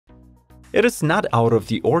It is not out of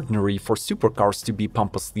the ordinary for supercars to be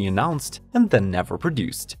pompously announced and then never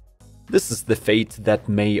produced. This is the fate that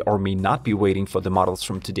may or may not be waiting for the models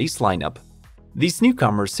from today's lineup. These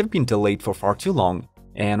newcomers have been delayed for far too long,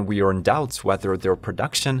 and we are in doubts whether their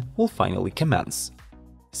production will finally commence.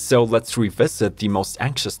 So let's revisit the most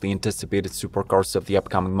anxiously anticipated supercars of the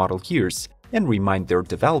upcoming model years and remind their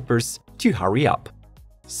developers to hurry up.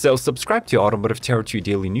 So subscribe to Automotive Territory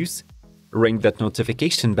Daily News, ring that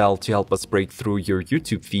notification bell to help us break through your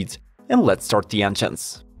YouTube feed, and let's start the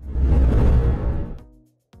engines.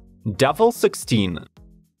 Devel 16.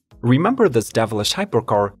 Remember this devilish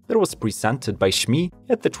hypercar that was presented by Shmi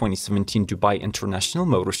at the 2017 Dubai International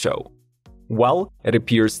Motor Show? Well, it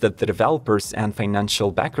appears that the developers and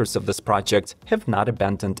financial backers of this project have not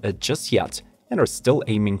abandoned it just yet and are still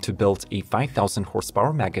aiming to build a 5,000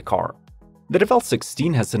 horsepower megacar. The Devel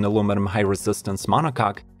 16 has an aluminum high-resistance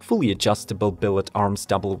monocoque, fully adjustable billet arms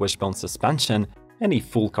double wishbone suspension, and a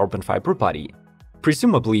full carbon fiber body.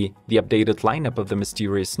 Presumably, the updated lineup of the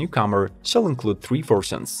mysterious newcomer shall include 3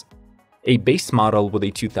 versions: a base model with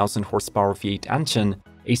a 2,000 horsepower V8 engine,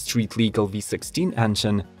 a street-legal V16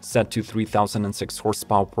 engine set to 3,006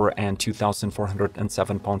 horsepower and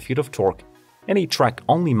 2,407 pound-feet of torque, and a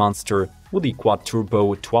track-only monster with a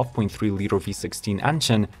quad-turbo 12.3-liter V16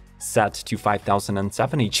 engine set to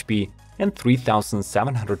 5,007 HP and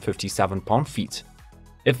 3,757 pound-feet.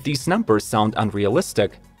 If these numbers sound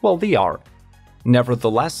unrealistic, well, they are.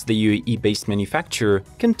 Nevertheless, the UAE-based manufacturer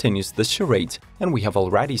continues this charade, and we have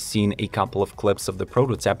already seen a couple of clips of the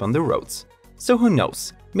prototype on the roads. So who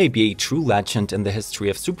knows, maybe a true legend in the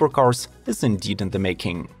history of supercars is indeed in the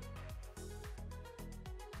making.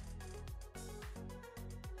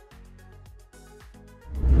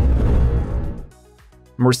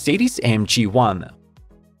 Mercedes-AMG One.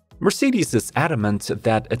 Mercedes is adamant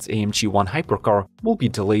that its AMG One hypercar will be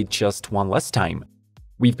delayed just one less time.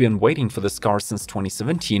 We've been waiting for this car since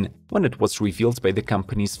 2017, when it was revealed by the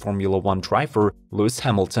company's Formula One driver, Lewis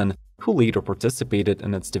Hamilton, who later participated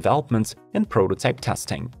in its development and prototype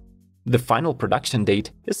testing. The final production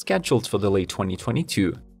date is scheduled for the late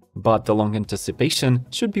 2022, but the long anticipation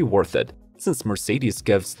should be worth it, since Mercedes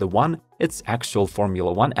gives the One its actual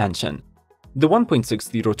Formula One engine. The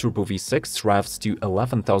 1.6-liter turbo V6 revs to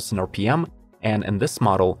 11,000 RPM, and in this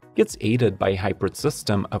model gets aided by a hybrid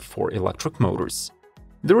system of 4 electric motors.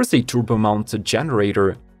 There is a turbo-mounted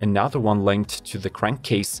generator, another one linked to the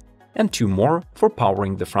crankcase, and 2 more for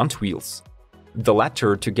powering the front wheels. The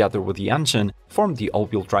latter, together with the engine, form the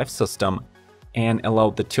all-wheel drive system and allow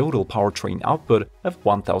the total powertrain output of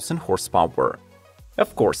 1,000 horsepower.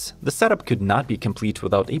 Of course, the setup could not be complete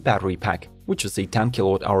without a battery pack, which is a 10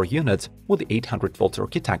 kWh unit with 800-volt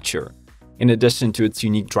architecture. In addition to its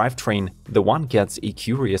unique drivetrain, the One gets a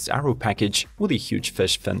curious aero package with a huge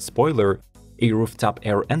fish fin spoiler, a rooftop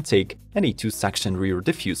air intake, and a 2-section rear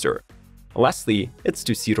diffuser. Lastly, its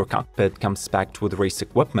 2-seater cockpit comes packed with race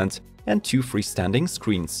equipment and 2 freestanding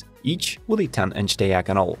screens, each with a 10-inch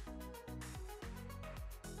diagonal.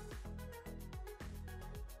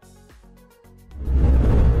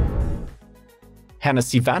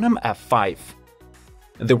 Hennessy Venom F5.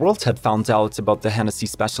 The world had found out about the Hennessy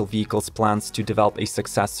Special Vehicles' plans to develop a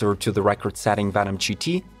successor to the record-setting Venom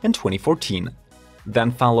GT in 2014.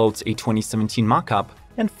 Then followed a 2017 mock-up,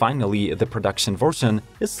 and finally the production version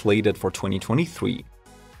is slated for 2023.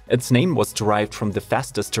 Its name was derived from the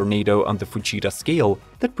fastest tornado on the Fujita scale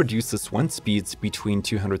that produces wind speeds between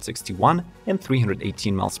 261 and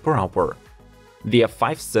 318 miles per hour. The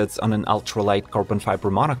F5 sits on an ultralight carbon fiber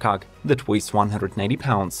monocoque that weighs 190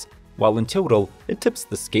 pounds, while in total it tips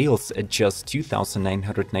the scales at just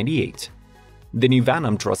 2,998. The new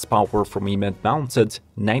Venom draws power from a mid-mounted,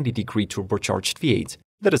 90-degree turbocharged V8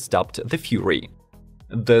 that is dubbed the Fury.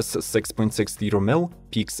 This 6.6-liter mill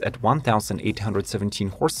peaks at 1,817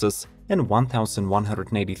 horses and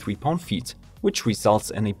 1,183 pound-feet, which results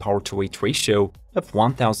in a power-to-weight ratio of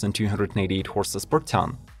 1,288 horses per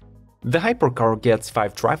ton. The hypercar gets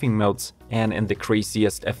 5 driving modes, and in the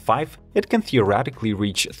craziest F5, it can theoretically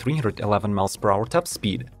reach 311 miles per hour top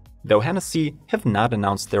speed, though Hennessy have not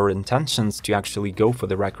announced their intentions to actually go for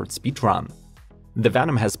the record speed run. The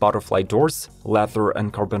Venom has butterfly doors, leather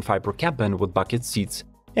and carbon fiber cabin with bucket seats,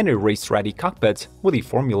 and a race-ready cockpit with a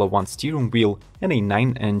Formula One steering wheel and a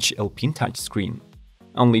 9-inch Alpine touchscreen.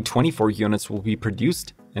 Only 24 units will be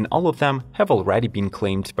produced, and all of them have already been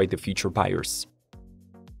claimed by the future buyers.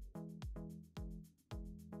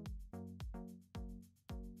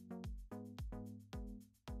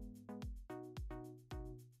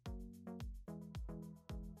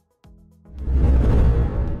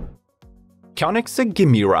 Koenigsegg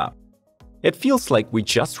Gemira. It feels like we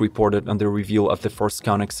just reported on the reveal of the first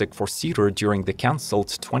Koenigsegg 4-seater during the cancelled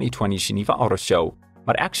 2020 Geneva Auto Show,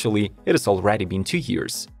 but actually it has already been 2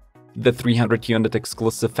 years. The 300-unit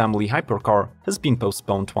exclusive family hypercar has been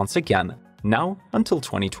postponed once again, now until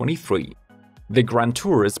 2023. The Grand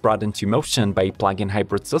Tour is brought into motion by a plug-in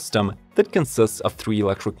hybrid system that consists of 3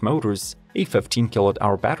 electric motors, a 15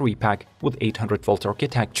 kWh battery pack with 800-volt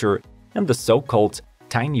architecture, and the so-called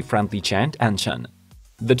tiny friendly giant engine.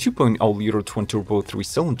 The 2.0-liter twin-turbo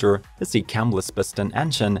 3-cylinder is a camless piston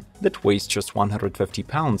engine that weighs just 150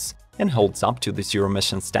 pounds and holds up to the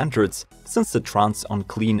zero-emission standards since it runs on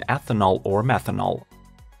clean ethanol or methanol.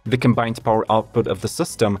 The combined power output of the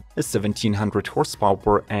system is 1700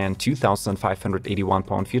 horsepower and 2581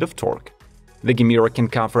 pound-feet of torque. The Gemira can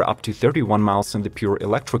cover up to 31 miles in the pure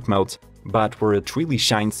electric mode, but where it really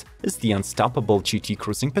shines is the unstoppable GT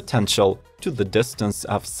cruising potential to the distance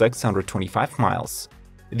of 625 miles.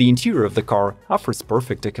 The interior of the car offers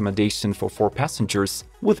perfect accommodation for 4 passengers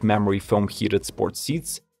with memory foam heated sports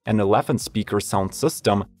seats, an 11-speaker sound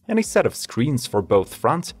system, and a set of screens for both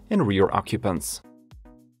front and rear occupants.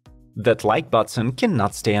 That like button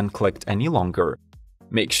cannot stay unclicked any longer.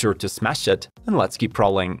 Make sure to smash it and let's keep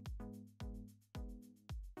rolling.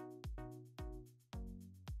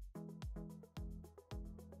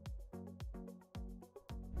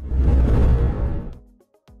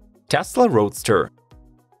 Tesla Roadster.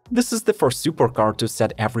 This is the first supercar to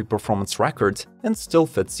set every performance record and still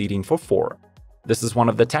fit seating for 4. This is one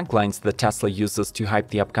of the taglines that Tesla uses to hype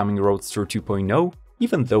the upcoming Roadster 2.0,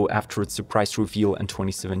 even though after its surprise reveal in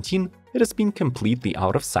 2017, it has been completely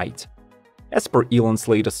out of sight. As per Elon's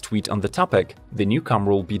latest tweet on the topic, the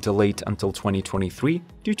newcomer will be delayed until 2023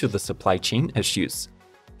 due to the supply chain issues.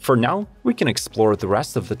 For now, we can explore the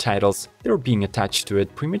rest of the titles that are being attached to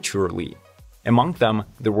it prematurely. Among them,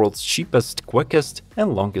 the world's cheapest, quickest,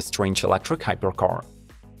 and longest-range electric hypercar.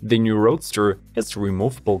 The new Roadster has a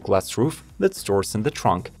removable glass roof that stores in the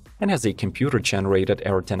trunk and has a computer-generated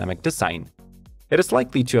aerodynamic design. It is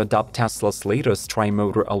likely to adopt Tesla's latest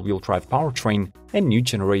tri-motor all-wheel drive powertrain and new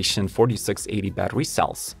generation 4680 battery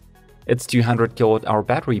cells. Its 200 kWh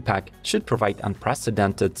battery pack should provide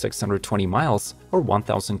unprecedented 620 miles or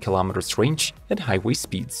 1000 kilometers range at highway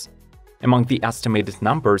speeds. Among the estimated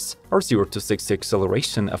numbers are 0 to 60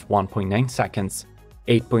 acceleration of 1.9 seconds,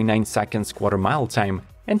 8.9 seconds quarter-mile time,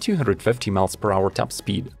 and 250 miles per hour top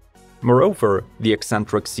speed. Moreover, the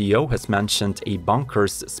eccentric CEO has mentioned a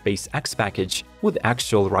bonkers SpaceX package with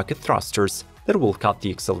actual rocket thrusters that will cut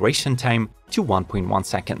the acceleration time to 1.1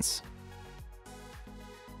 seconds.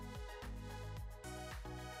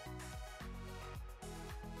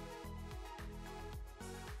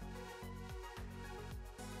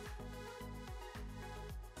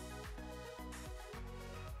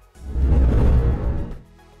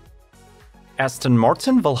 Aston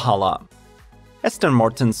Martin Valhalla. Aston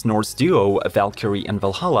Martin's Norse duo Valkyrie and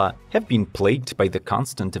Valhalla have been plagued by the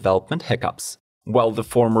constant development hiccups. While the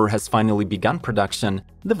former has finally begun production,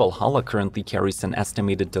 the Valhalla currently carries an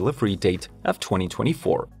estimated delivery date of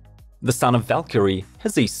 2024. The son of Valkyrie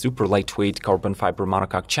has a super lightweight carbon fiber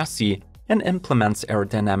monocoque chassis and implements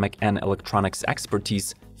aerodynamic and electronics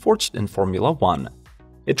expertise forged in Formula One.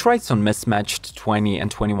 It rides on mismatched 20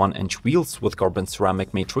 and 21-inch wheels with carbon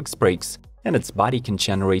ceramic matrix brakes, and its body can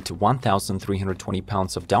generate 1,320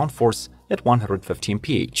 pounds of downforce at 150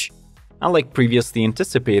 mph. Unlike previously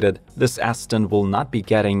anticipated, this Aston will not be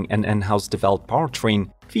getting an in-house developed powertrain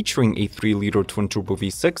featuring a 3-liter twin-turbo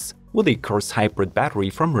V6 with a Curse hybrid battery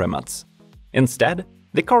from Rimac. Instead,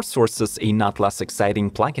 the car sources a not less exciting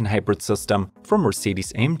plug-in hybrid system from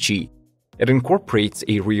Mercedes-AMG. It incorporates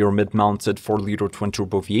a rear mid-mounted 4-liter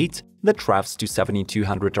twin-turbo V8 that revs to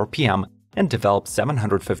 7,200 RPM and develops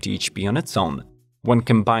 750 HP on its own. When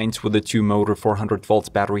combined with a 2-motor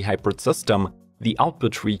 400-volt battery hybrid system, the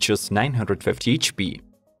output reaches 950 HP.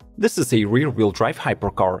 This is a rear-wheel drive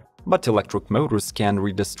hypercar, but electric motors can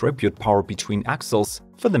redistribute power between axles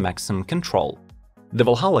for the maximum control. The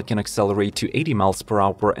Valhalla can accelerate to 80 miles per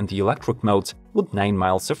hour in the electric mode with 9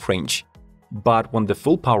 miles of range. But when the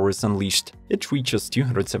full power is unleashed, it reaches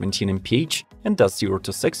 217 mph and does 0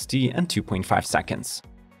 to 60 in 2.5 seconds.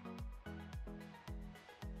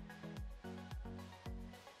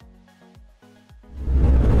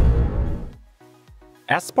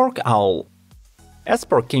 Spark Owl.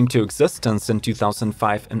 Spark came to existence in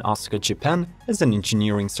 2005 in Osaka, Japan as an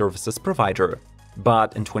engineering services provider.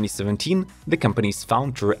 But in 2017, the company's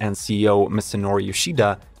founder and CEO Misunori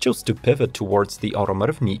Yoshida chose to pivot towards the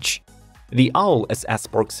automotive niche. The Owl is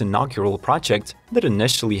Spark's inaugural project that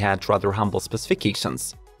initially had rather humble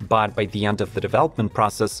specifications. but by the end of the development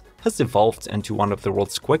process has evolved into one of the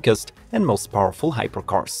world's quickest and most powerful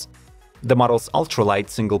hypercars. The model's ultralight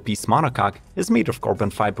single-piece monocoque is made of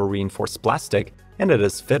carbon fiber reinforced plastic, and it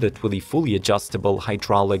is fitted with a fully adjustable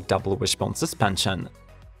hydraulic double wishbone suspension.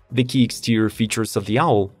 The key exterior features of the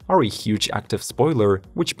Owl are a huge active spoiler,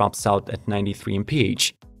 which pops out at 93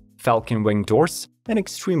 mph, falcon wing doors, and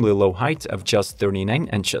extremely low height of just 39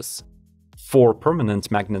 inches. 4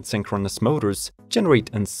 permanent magnet synchronous motors generate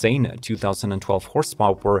insane 2012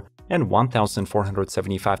 horsepower and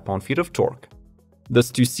 1,475 pound-feet of torque.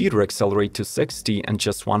 This two-seater accelerates to 60 in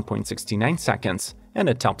just 1.69 seconds, and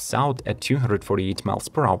it tops out at 248 miles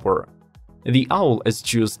per hour. The Owl is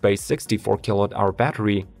juiced by a 64 kWh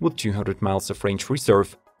battery with 200 miles of range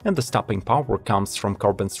reserve, and the stopping power comes from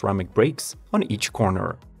carbon ceramic brakes on each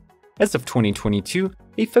corner. As of 2022,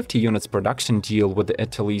 a 50 units production deal with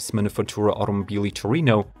Italy's Manifattura Automobili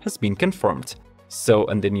Torino has been confirmed, so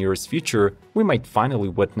in the nearest future, we might finally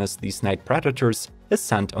witness these night predators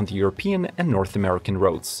ascend on the European and North American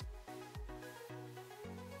roads.